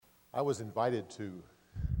I was invited to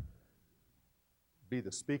be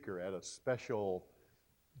the speaker at a special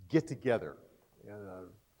get-together in a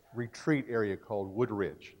retreat area called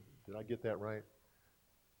Woodridge. Did I get that right?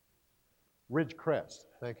 Ridgecrest,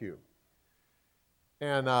 thank you.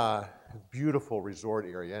 And beautiful resort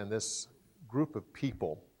area, and this group of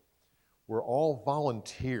people were all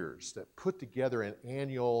volunteers that put together an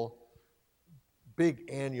big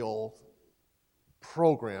annual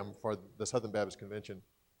program for the Southern Baptist Convention.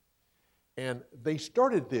 And they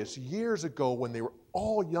started this years ago when they were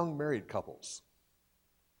all young married couples.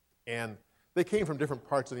 And they came from different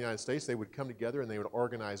parts of the United States. They would come together and they would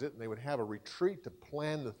organize it, and they would have a retreat to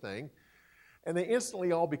plan the thing. And they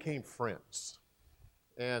instantly all became friends.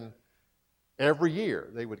 And every year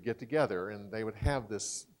they would get together and they would have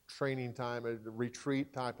this training time, a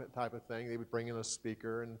retreat type of thing. They would bring in a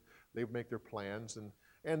speaker and they would make their plans.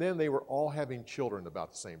 And then they were all having children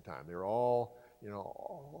about the same time. They were all,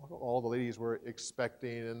 all the ladies were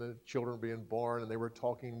expecting and the children were being born, and they were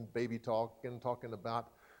talking baby talk and talking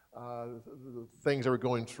about the things they were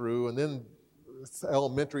going through. And then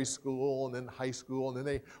elementary school and then high school, and then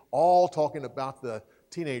they all talking about the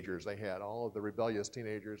teenagers they had, all of the rebellious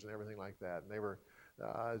teenagers and everything like that. And they were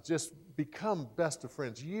just become best of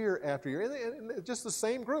friends year after year. And just the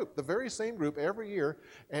same group, the very same group every year,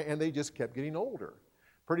 and they just kept getting older.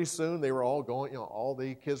 Pretty soon they were all going, all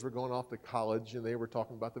the kids were going off to college, and they were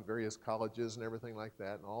talking about the various colleges and everything like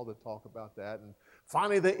that, and all the talk about that. And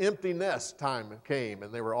finally the empty nest time came,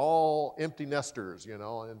 and they were all empty nesters,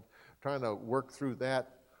 and trying to work through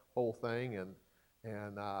that whole thing. And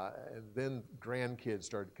then grandkids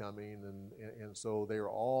started coming, and so they were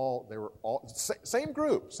all same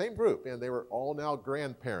group, and they were all now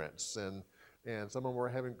grandparents, and some of them were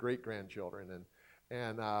having great grandchildren,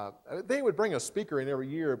 and they would bring a speaker in every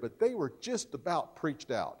year, but they were just about preached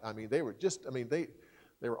out. They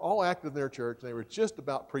were all active in their church, and they were just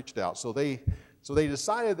about preached out. So they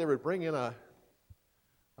decided they would bring in a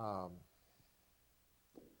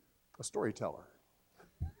storyteller.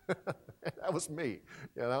 That was me,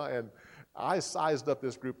 and I sized up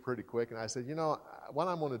this group pretty quick, and I said, what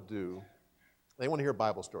I'm going to do, they want to hear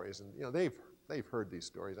Bible stories, and they've heard these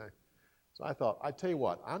stories. So I thought, I tell you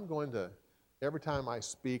what, I'm going to, every time I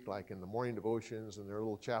speak, like in the morning devotions and their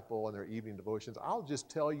little chapel and their evening devotions, I'll just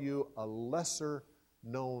tell you a lesser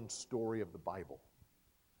known story of the Bible.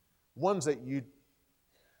 Ones that you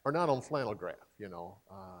are not on flannel graph,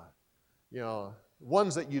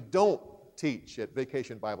 ones that you don't teach at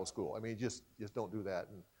Vacation Bible School. Just don't do that.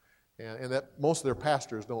 And that most of their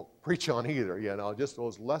pastors don't preach on either, just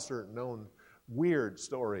those lesser known weird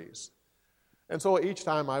stories. And so each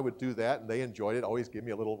time I would do that, and they enjoyed it, always give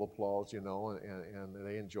me a little applause, and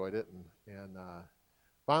they enjoyed it. And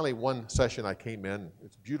finally, one session I came in,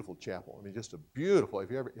 it's a beautiful chapel. Just a beautiful, if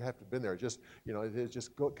you ever have to been there, just, it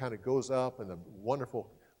just kind of goes up, and the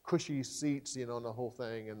wonderful cushy seats, and the whole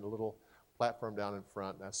thing, and the little platform down in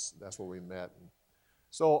front. That's where we met. And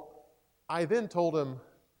so I then told him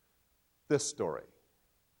this story.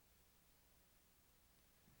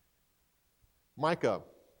 Micah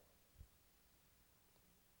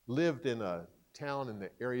lived in a town in the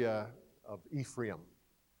area of Ephraim.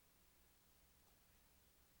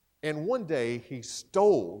 And one day he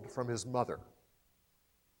stole from his mother.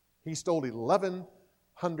 He stole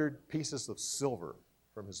 1,100 pieces of silver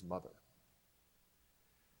from his mother.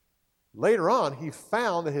 Later on, he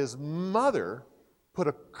found that his mother put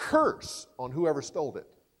a curse on whoever stole it.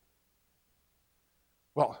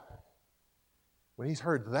 Well, when he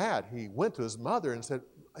heard that, he went to his mother and said,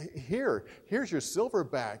 here's your silver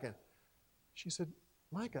back. And she said,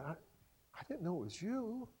 Micah, I didn't know it was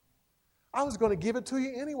you. I was going to give it to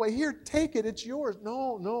you anyway. Here, take it. It's yours.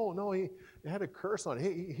 No. He had a curse on it.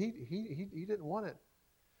 He didn't want it.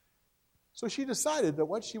 So she decided that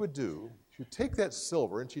what she would do, she would take that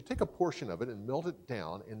silver and she'd take a portion of it and melt it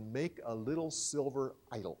down and make a little silver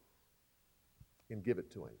idol and give it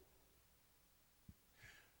to him.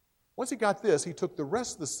 Once he got this, he took the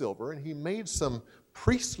rest of the silver and he made some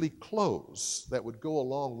priestly clothes that would go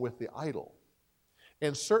along with the idol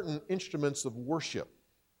and certain instruments of worship.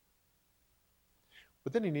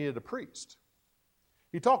 But then he needed a priest.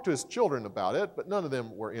 He talked to his children about it, but none of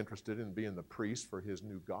them were interested in being the priest for his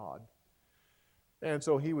new god. And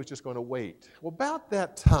so he was just going to wait. Well, about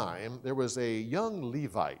that time, there was a young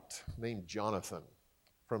Levite named Jonathan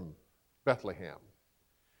from Bethlehem.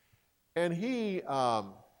 And he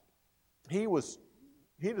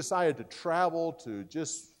decided to travel to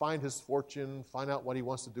just find his fortune, find out what he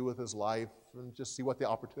wants to do with his life, and just see what the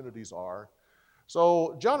opportunities are.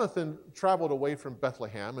 So Jonathan traveled away from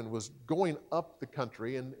Bethlehem and was going up the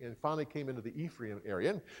country and finally came into the Ephraim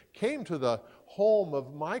area and came to the home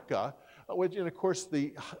of Micah, which, and of course,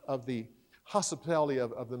 of the hospitality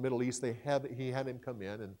of the Middle East, he had him come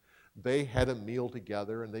in, and they had a meal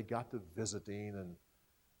together, and they got to visiting, and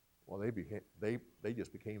well, they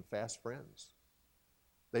just became fast friends.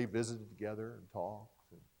 They visited together and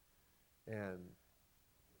talked, and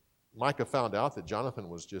Micah found out that Jonathan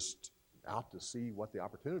was just out to see what the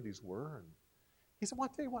opportunities were, and he said, well,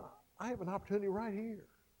 I tell you what, I have an opportunity right here.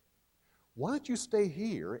 Why don't you stay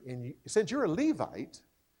here, and since you're a Levite,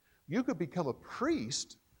 you could become a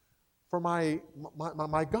priest for my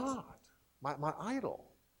God, my idol.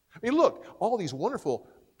 I mean, look, all these wonderful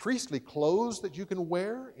priestly clothes that you can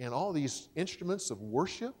wear and all these instruments of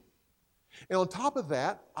worship. And on top of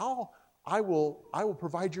that, I will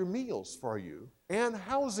provide your meals for you and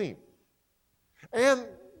housing and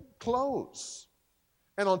clothes.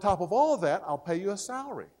 And on top of all of that, I'll pay you a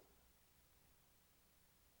salary.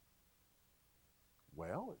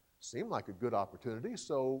 Well, it seemed like a good opportunity,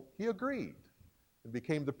 so he agreed and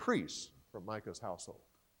became the priest from Micah's household.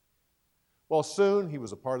 Well, soon he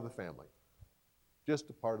was a part of the family, just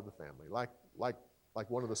a part of the family, like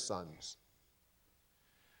one of the sons.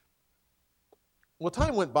 Well,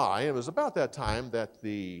 time went by, and it was about that time that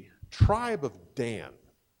the tribe of Dan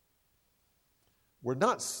were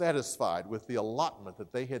not satisfied with the allotment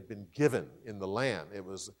that they had been given in the land.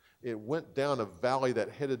 It went down a valley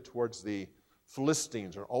that headed towards the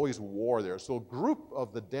Philistines. There always war there. So a group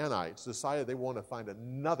of the Danites decided they want to find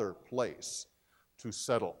another place to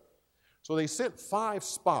settle. So they sent 5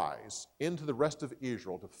 spies into the rest of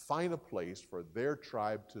Israel to find a place for their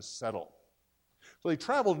tribe to settle. So they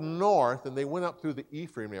traveled north, and they went up through the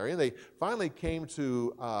Ephraim area, and they finally came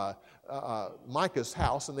to Micah's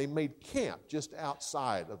house, and they made camp just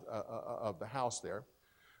outside of the house there.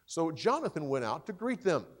 So Jonathan went out to greet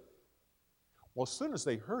them. Well, as soon as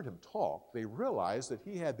they heard him talk, they realized that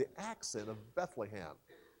he had the accent of Bethlehem.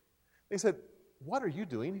 They said, "What are you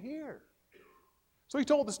doing here?" So he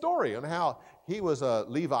told the story on how he was a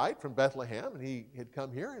Levite from Bethlehem, and he had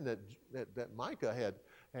come here, and that Micah had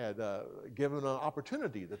given an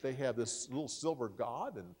opportunity, that they had this little silver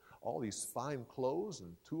god and all these fine clothes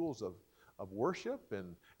and tools of worship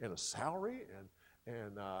and a salary.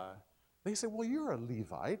 And they said, "Well, you're a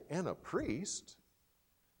Levite and a priest.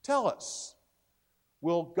 Tell us,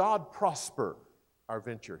 will God prosper our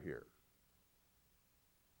venture here?"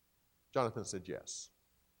 Jonathan said, "Yes,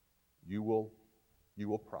 you will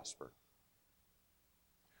prosper."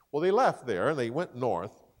 Well, they left there and they went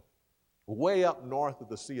north, way up north of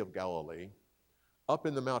the Sea of Galilee, up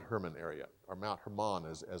in the Mount Hermon area, or Mount Hermon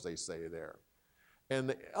as they say there.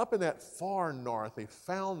 And up in that far north, they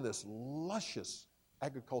found this luscious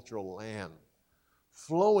agricultural land,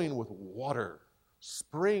 flowing with water,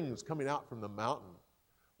 springs coming out from the mountain,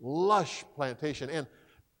 lush plantation. And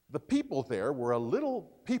the people there were a little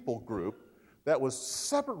people group that was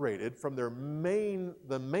separated from the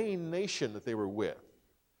main nation that they were with.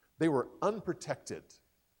 They were unprotected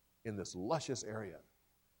in this luscious area.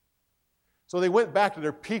 So they went back to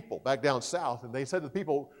their people, back down south, and they said to the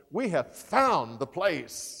people, "We have found the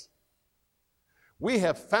place. We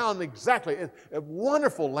have found exactly a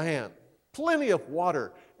wonderful land, plenty of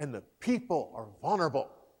water, and the people are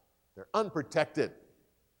vulnerable. They're unprotected."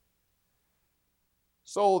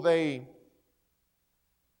 So they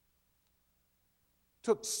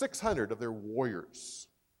took 600 of their warriors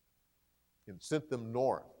and sent them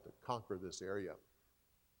north to conquer this area.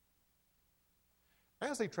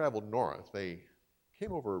 As they traveled north, they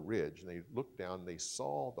came over a ridge, and they looked down, and they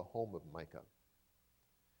saw the home of Micah.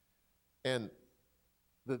 And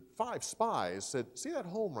the 5 spies said, "See that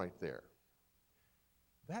home right there?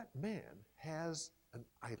 That man has an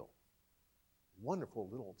idol. Wonderful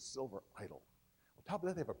little silver idol. On top of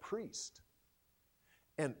that, they have a priest.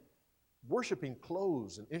 And worshiping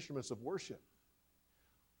clothes and instruments of worship.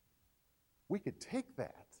 We could take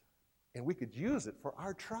that, and we could use it for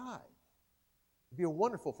our tribe. It'd be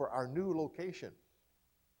wonderful for our new location."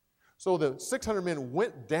 So the 600 men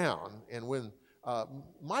went down, and when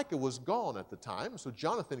Micah was gone at the time, so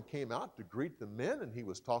Jonathan came out to greet the men, and he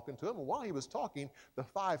was talking to them. And while he was talking, the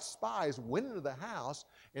 5 spies went into the house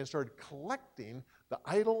and started collecting the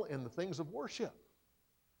idol and the things of worship.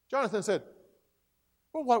 Jonathan said,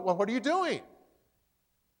 "Well, what are you doing?"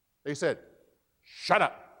 They said, "Shut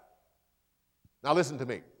up. Now listen to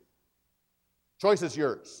me. Choice is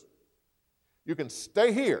yours. You can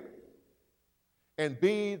stay here and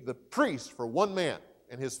be the priest for one man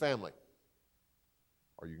and his family,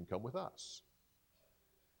 or you can come with us.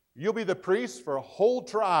 You'll be the priest for a whole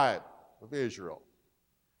tribe, of Israel.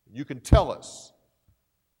 You can tell us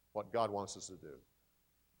what God wants us to do.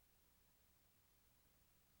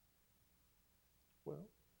 Well,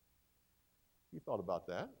 he thought about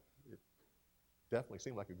that. It definitely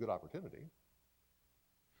seemed like a good opportunity.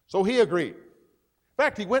 So he agreed. In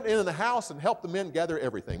fact, he went in the house and helped the men gather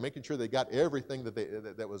everything, making sure they got everything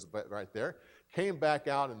that was right there. Came back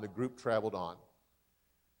out, and the group traveled on.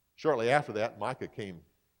 Shortly after that, Micah came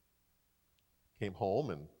home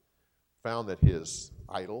and found that his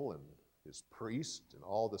idol and his priest and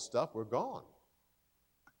all the stuff were gone.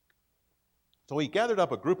 So he gathered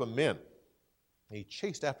up a group of men, and he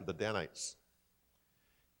chased after the Danites.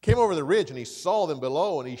 Came over the ridge, and he saw them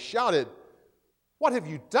below, and he shouted, "What have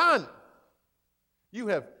you done? You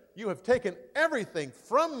have taken everything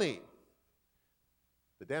from me."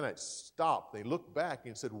 The Danites stopped. They looked back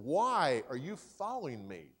and said, "Why are you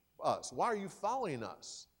following us? Why are you following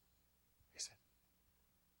us?" He said,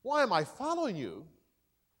 "Why am I following you?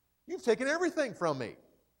 You've taken everything from me.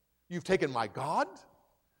 You've taken my God.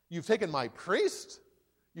 You've taken my priest.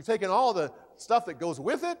 You've taken all the stuff that goes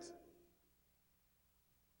with it."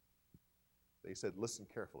 They said, "Listen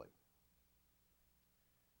carefully.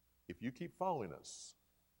 If you keep following us,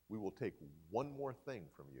 we will take one more thing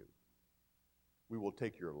from you. We will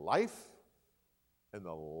take your life and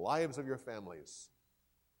the lives of your families."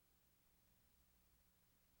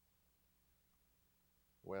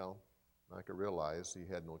 Well, Micah realized he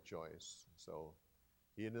had no choice. So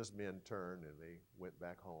he and his men turned and they went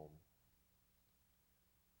back home.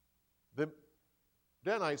 The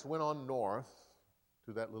Danites went on north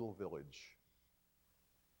to that little village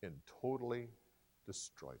and totally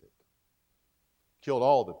destroyed it. Killed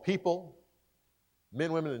all the people,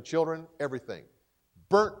 men, women, and children, everything.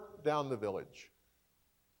 Burnt down the village.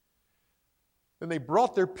 Then they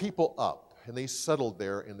brought their people up, and they settled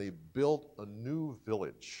there, and they built a new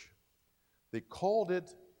village. They called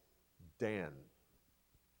it Dan,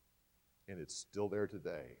 and it's still there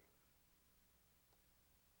today.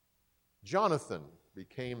 Jonathan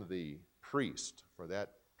became the priest for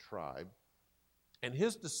that tribe, and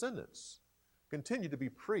his descendants continued to be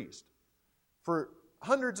priests for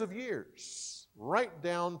hundreds of years, right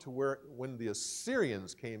down to when the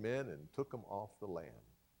Assyrians came in and took them off the land.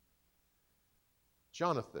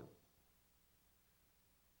 Jonathan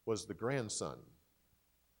was the grandson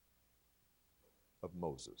of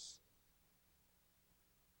Moses.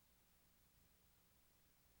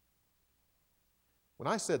 When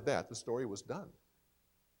I said that, the story was done.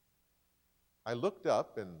 I looked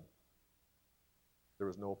up and there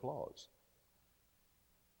was no applause.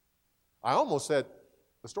 I almost said,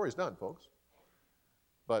 "The story's done, folks."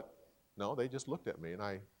 But no, they just looked at me, and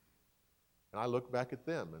I looked back at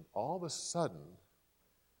them, and all of a sudden,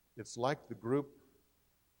 it's like the group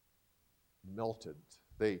melted.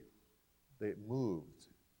 They moved,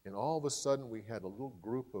 and all of a sudden we had a little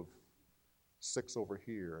group of 6 over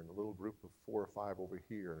here, and a little group of 4 or 5 over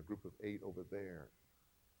here, and a group of 8 over there.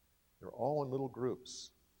 They're all in little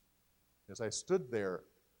groups. As I stood there,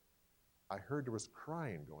 I heard there was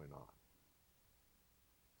crying going on.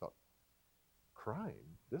 I thought,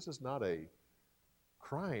 crying? This is not a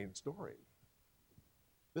crying story.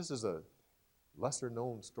 This is a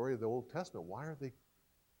lesser-known story of the Old Testament. Why are they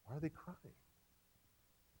crying?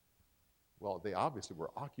 Well, they obviously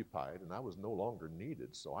were occupied, and I was no longer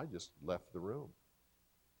needed, so I just left the room.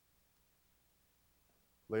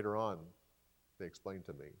 Later on, they explained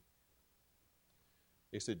to me.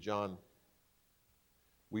 They said, "John,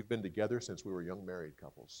 we've been together since we were young married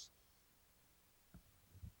couples.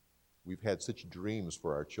 We've had such dreams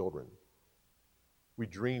for our children. We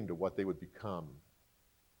dreamed of what they would become.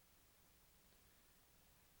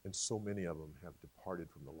 And so many of them have departed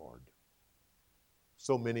from the Lord.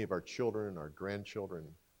 So many of our children and our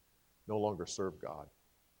grandchildren no longer serve God.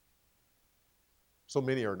 So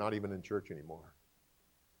many are not even in church anymore.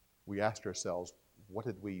 We asked ourselves, what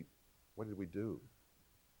did we do?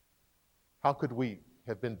 How could we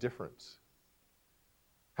have been different?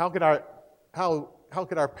 How could our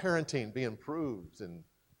parenting be improved? And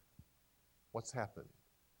what's happened?"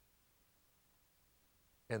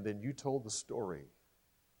 And then you told the story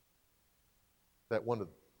that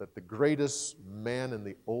that the greatest man in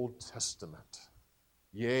the Old Testament,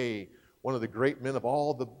 yea, one of the great men of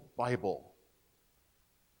all the Bible,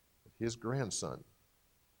 his grandson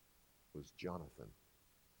was Jonathan,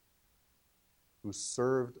 who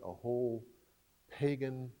served a whole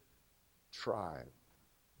pagan tribe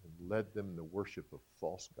and led them in the worship of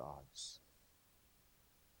false gods.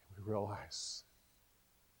 And we realize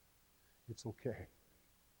it's okay.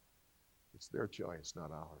 It's their choice, not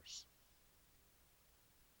ours.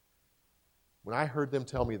 When I heard them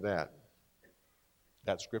tell me that,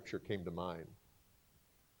 that scripture came to mind.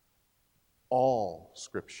 All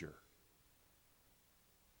scripture.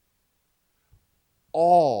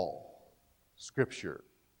 All scripture,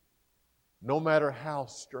 no matter how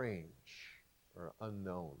strange or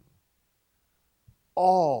unknown,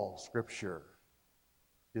 all scripture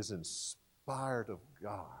is inspired of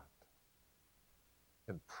God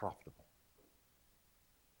and profitable.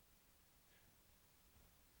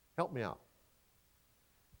 Help me out.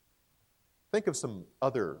 Think of some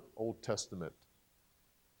other Old Testament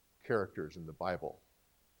characters in the Bible.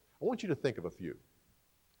 I want you to think of a few.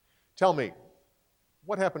 Tell me,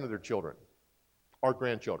 what happened to their children or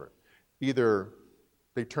grandchildren? Either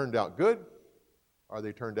they turned out good or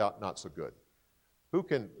they turned out not so good. Who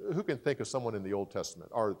can think of someone in the Old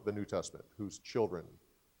Testament or the New Testament whose children?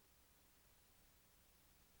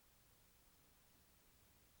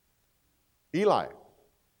 Eli.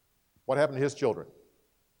 What happened to his children?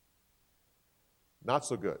 Not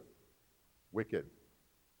so good. Wicked.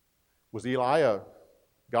 Was Eli a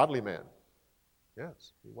godly man?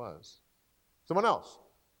 Yes, he was. Someone else.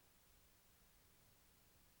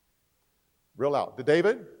 Real out. To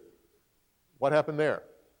David? What happened there?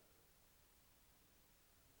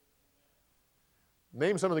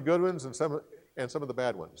 Name some of the good ones and some of the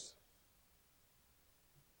bad ones.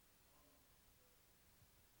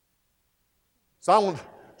 Solomon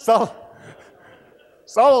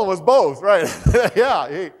was both, right?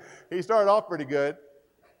 Yeah, he started off pretty good.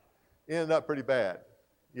 He ended up pretty bad.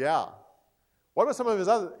 Yeah. What about some of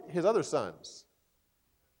his other sons?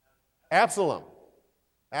 Absalom.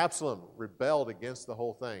 Absalom rebelled against the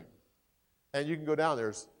whole thing. And you can go down.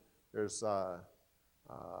 There's that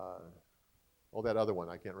other one.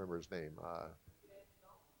 I can't remember his name.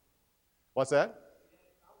 What's that?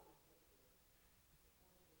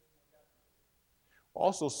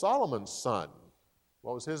 Also, Solomon's son.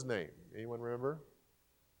 What was his name? Anyone remember?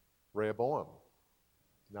 Rehoboam.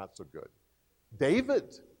 Not so good.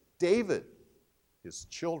 David. His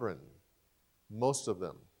children. Most of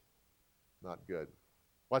them. Not good.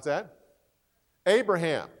 What's that?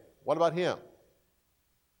 Abraham. What about him?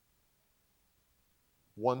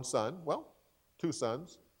 One son. Well, two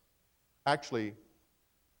sons. Actually,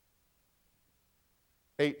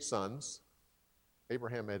 8 sons.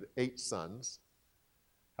 Abraham had 8 sons.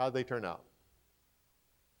 How did they turn out?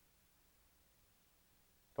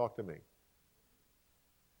 Talk to me.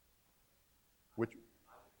 Which?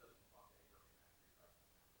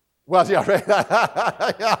 Well, yeah, right.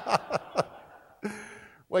 Yeah.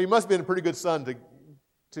 Well, he must have been a pretty good son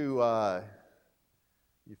to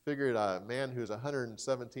you figured a man who's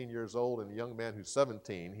 117 years old and a young man who's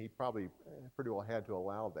 17, he probably pretty well had to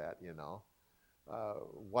allow that, you know.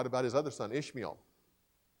 What about his other son, Ishmael?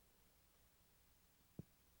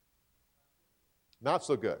 Not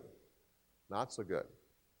so good. Not so good.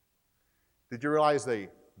 Did you realize the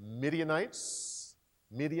Midianites?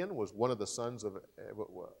 Midian was one of the sons of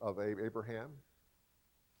Abraham.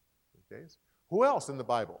 Okay. Who else in the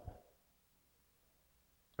Bible?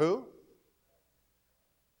 Who?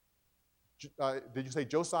 Did you say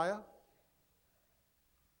Josiah?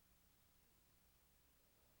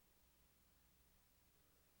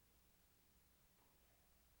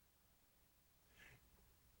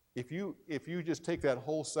 If you just take that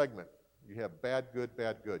whole segment, you have bad, good,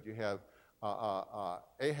 bad, good. You have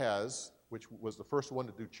Ahaz, which was the first one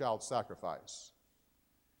to do child sacrifice.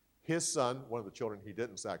 His son, one of the children he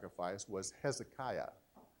didn't sacrifice, was Hezekiah.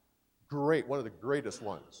 Great, one of the greatest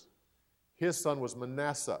ones. His son was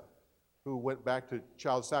Manasseh, who went back to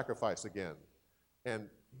child sacrifice again. And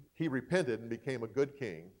he repented and became a good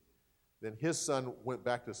king. Then his son went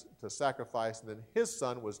back to sacrifice, and then his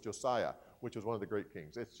son was Josiah, which was one of the great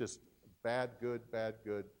kings. It's just bad, good, bad,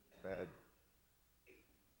 good, bad.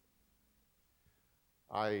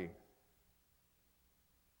 I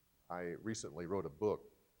recently wrote a book,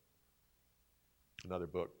 another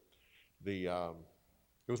book. It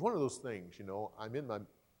was one of those things, you know.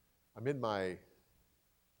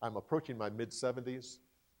 I'm approaching my mid-70s.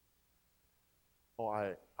 Oh,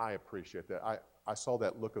 I appreciate that. I saw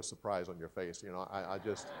that look of surprise on your face. You know,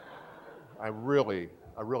 I really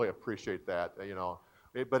appreciate that. You know,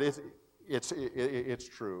 but it's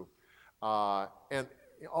true. And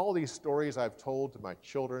all these stories I've told to my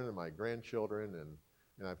children and my grandchildren,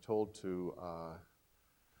 and I've told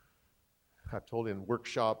in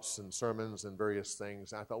workshops and sermons and various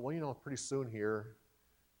things. And I thought, well, you know, pretty soon here,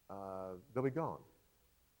 they'll be gone.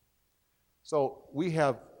 So we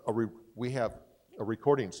have a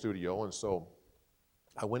recording studio, and so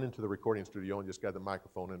I went into the recording studio and just got the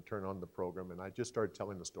microphone and turned on the program, and I just started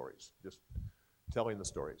telling the stories,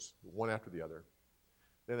 one after the other.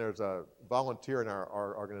 Then there's a volunteer in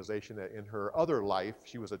our organization that in her other life,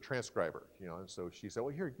 she was a transcriber, and so she said,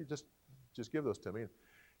 well, here, you just give those to me.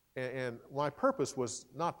 And my purpose was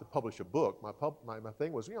not to publish a book. My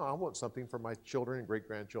thing was, I want something for my children and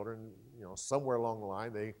great-grandchildren, somewhere along the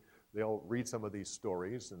line, they'll read some of these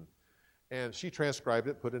stories. And she transcribed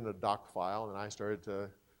it, put it in a doc file, and I started to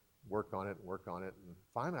work on it. And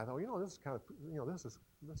finally I thought, this is kind of,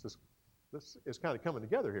 this is kind of coming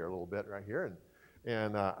together here a little bit right here.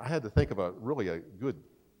 And I had to think of a good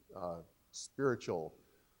spiritual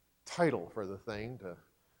title for the thing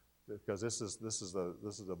because this is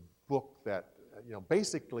a book that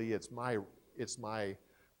basically it's my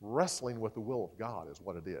wrestling with the will of God is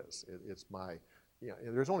what it is. It's my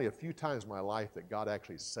there's only a few times in my life that God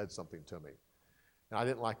actually said something to me, and I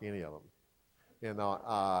didn't like any of them. And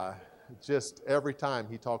just every time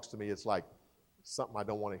He talks to me, it's like something I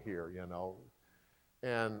don't want to hear,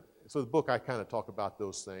 And so the book I kind of talk about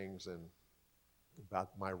those things and about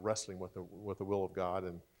my wrestling with the will of God.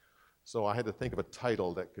 And so I had to think of a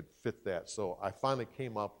title that could fit that. So I finally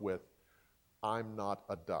came up with I'm Not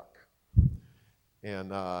a Duck.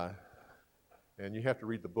 And you have to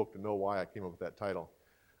read the book to know why I came up with that title.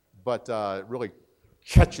 But it really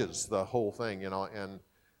catches the whole thing,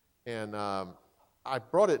 And I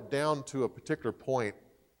brought it down to a particular point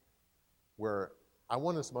where I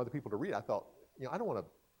wanted some other people to read. I thought, I don't want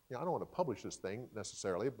to publish this thing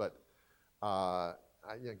necessarily, but I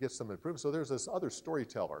get some improvement. So there's this other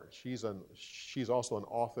storyteller. She's also an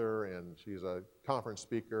author, and she's a conference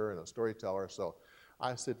speaker and a storyteller. So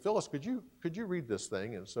I said, Phyllis, could you read this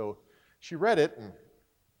thing? And so she read it, and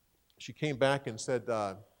she came back and said,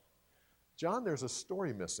 John, there's a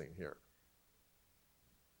story missing here.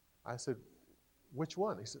 I said, which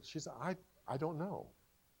one? She said, I don't know.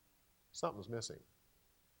 Something's missing.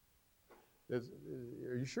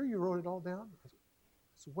 Are you sure you wrote it all down? I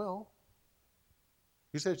said, well,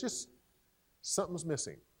 he said, just something's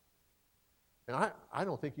missing. And I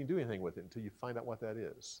don't think you can do anything with it until you find out what that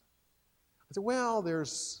is. I said, well,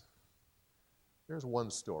 there's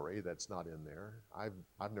one story that's not in there.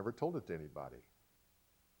 I've never told it to anybody.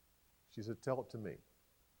 She said, tell it to me.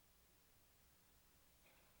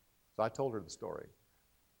 So I told her the story.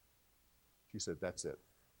 She said, that's it.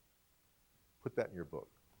 Put that in your book.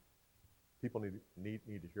 People need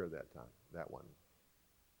to hear that one.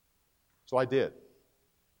 So I did.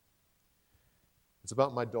 It's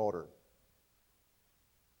about my daughter.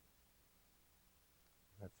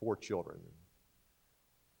 I have 4 children.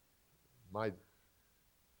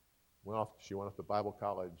 She went off to Bible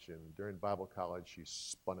college, and during Bible college, she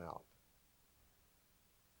spun out.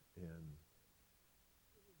 And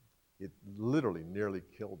it literally nearly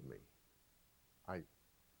killed me.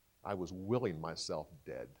 I was willing myself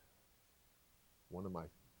dead. You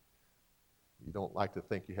don't like to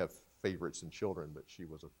think you have favorites in children, but she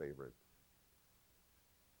was a favorite.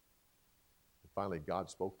 And finally, God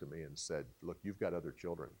spoke to me and said, look, you've got other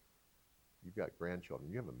children. You've got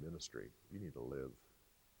grandchildren. You have a ministry. You need to live.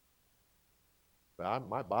 But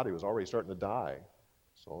my body was already starting to die.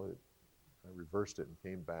 So I reversed it and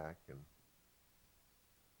came back and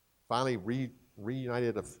finally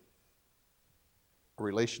reunited a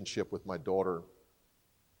relationship with my daughter.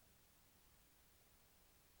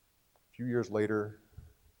 A few years later,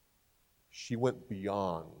 she went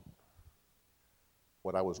beyond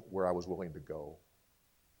where I was willing to go.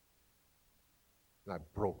 And I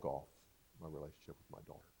broke off my relationship with my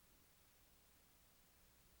daughter.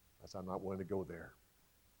 I said, I'm not willing to go there.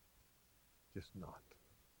 Just not.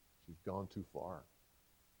 She's gone too far.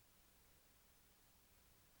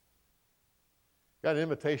 Got an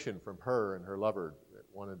invitation from her and her lover that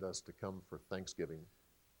wanted us to come for Thanksgiving.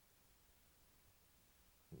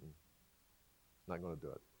 Not going to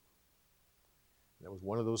do it. And that was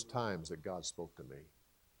one of those times that God spoke to me.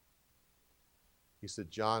 He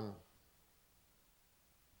said, John,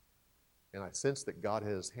 and I sensed that God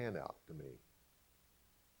had his hand out to me.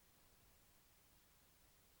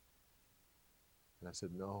 And I said,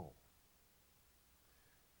 no.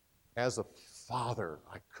 As a father,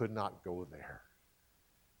 I could not go there.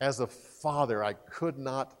 As a father, I could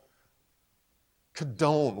not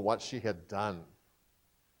condone what she had done.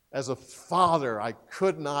 As a father, I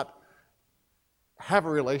could not have a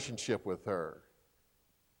relationship with her.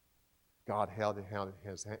 God held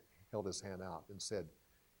his hand out and said,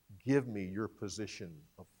 give me your position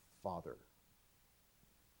of father,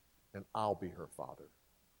 and I'll be her father.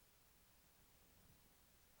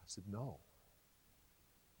 I said, no.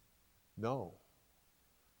 No.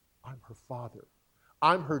 I'm her father.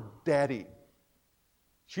 I'm her daddy.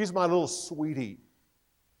 She's my little sweetie.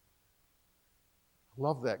 I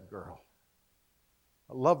love that girl.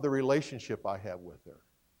 I love the relationship I have with her.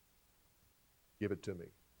 Give it to me.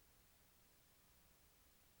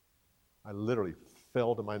 I literally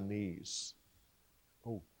fell to my knees.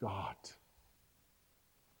 Oh, God.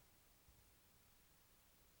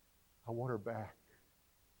 I want her back.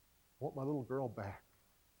 I want my little girl back.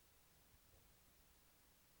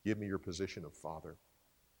 Give me your position of father.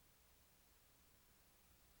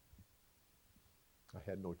 I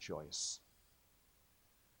had no choice.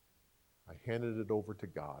 I handed it over to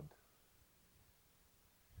God.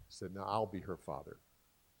 I said, now I'll be her father,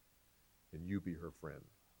 and you be her friend.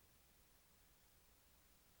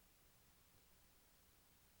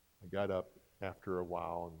 I got up after a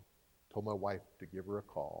while and told my wife to give her a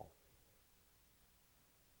call.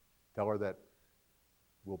 Tell her that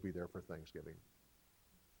we'll be there for Thanksgiving.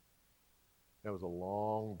 That was a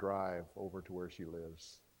long drive over to where she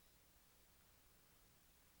lives.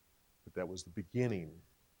 But that was the beginning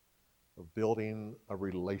of building a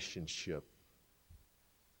relationship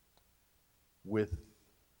with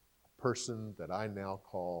a person that I now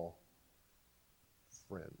call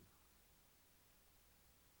friend.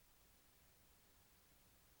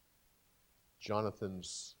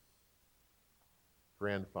 Jonathan's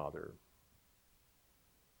grandfather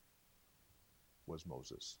was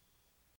Moses.